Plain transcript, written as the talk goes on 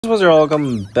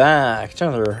Welcome back to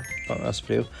another bonus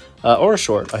video, or a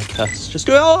short, I guess.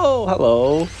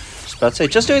 Hello. Just about to say,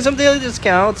 just doing some daily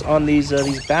discounts on these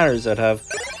banners that have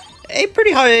a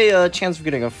pretty high chance of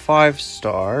getting a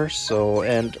 5-star. So,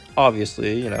 and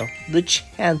obviously, you know, the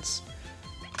chance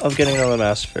of getting another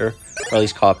Masterfair, or at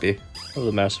least copy of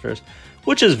the Masterfairs,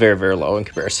 which is very, very low in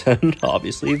comparison.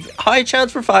 Obviously, high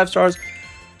chance for 5 stars.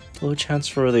 Low chance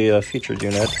for the featured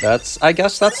unit. I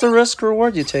guess that's the risk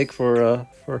reward you take for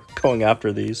going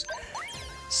after these.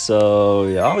 So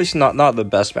yeah, obviously not the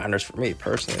best banners for me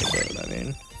personally, but I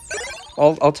mean,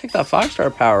 I'll take that 5-star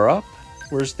power up.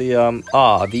 Where's the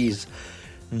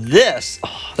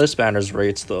this banner's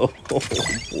rates though? Oh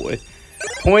boy,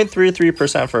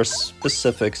 0.33% for a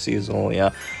specific seasonal.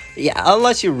 Yeah,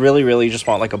 unless you really just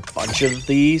want like a bunch of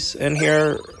these in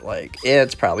here, like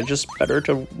it's probably just better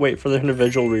to wait for the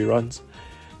individual reruns.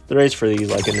 The rates for these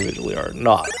like individually are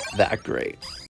not that great.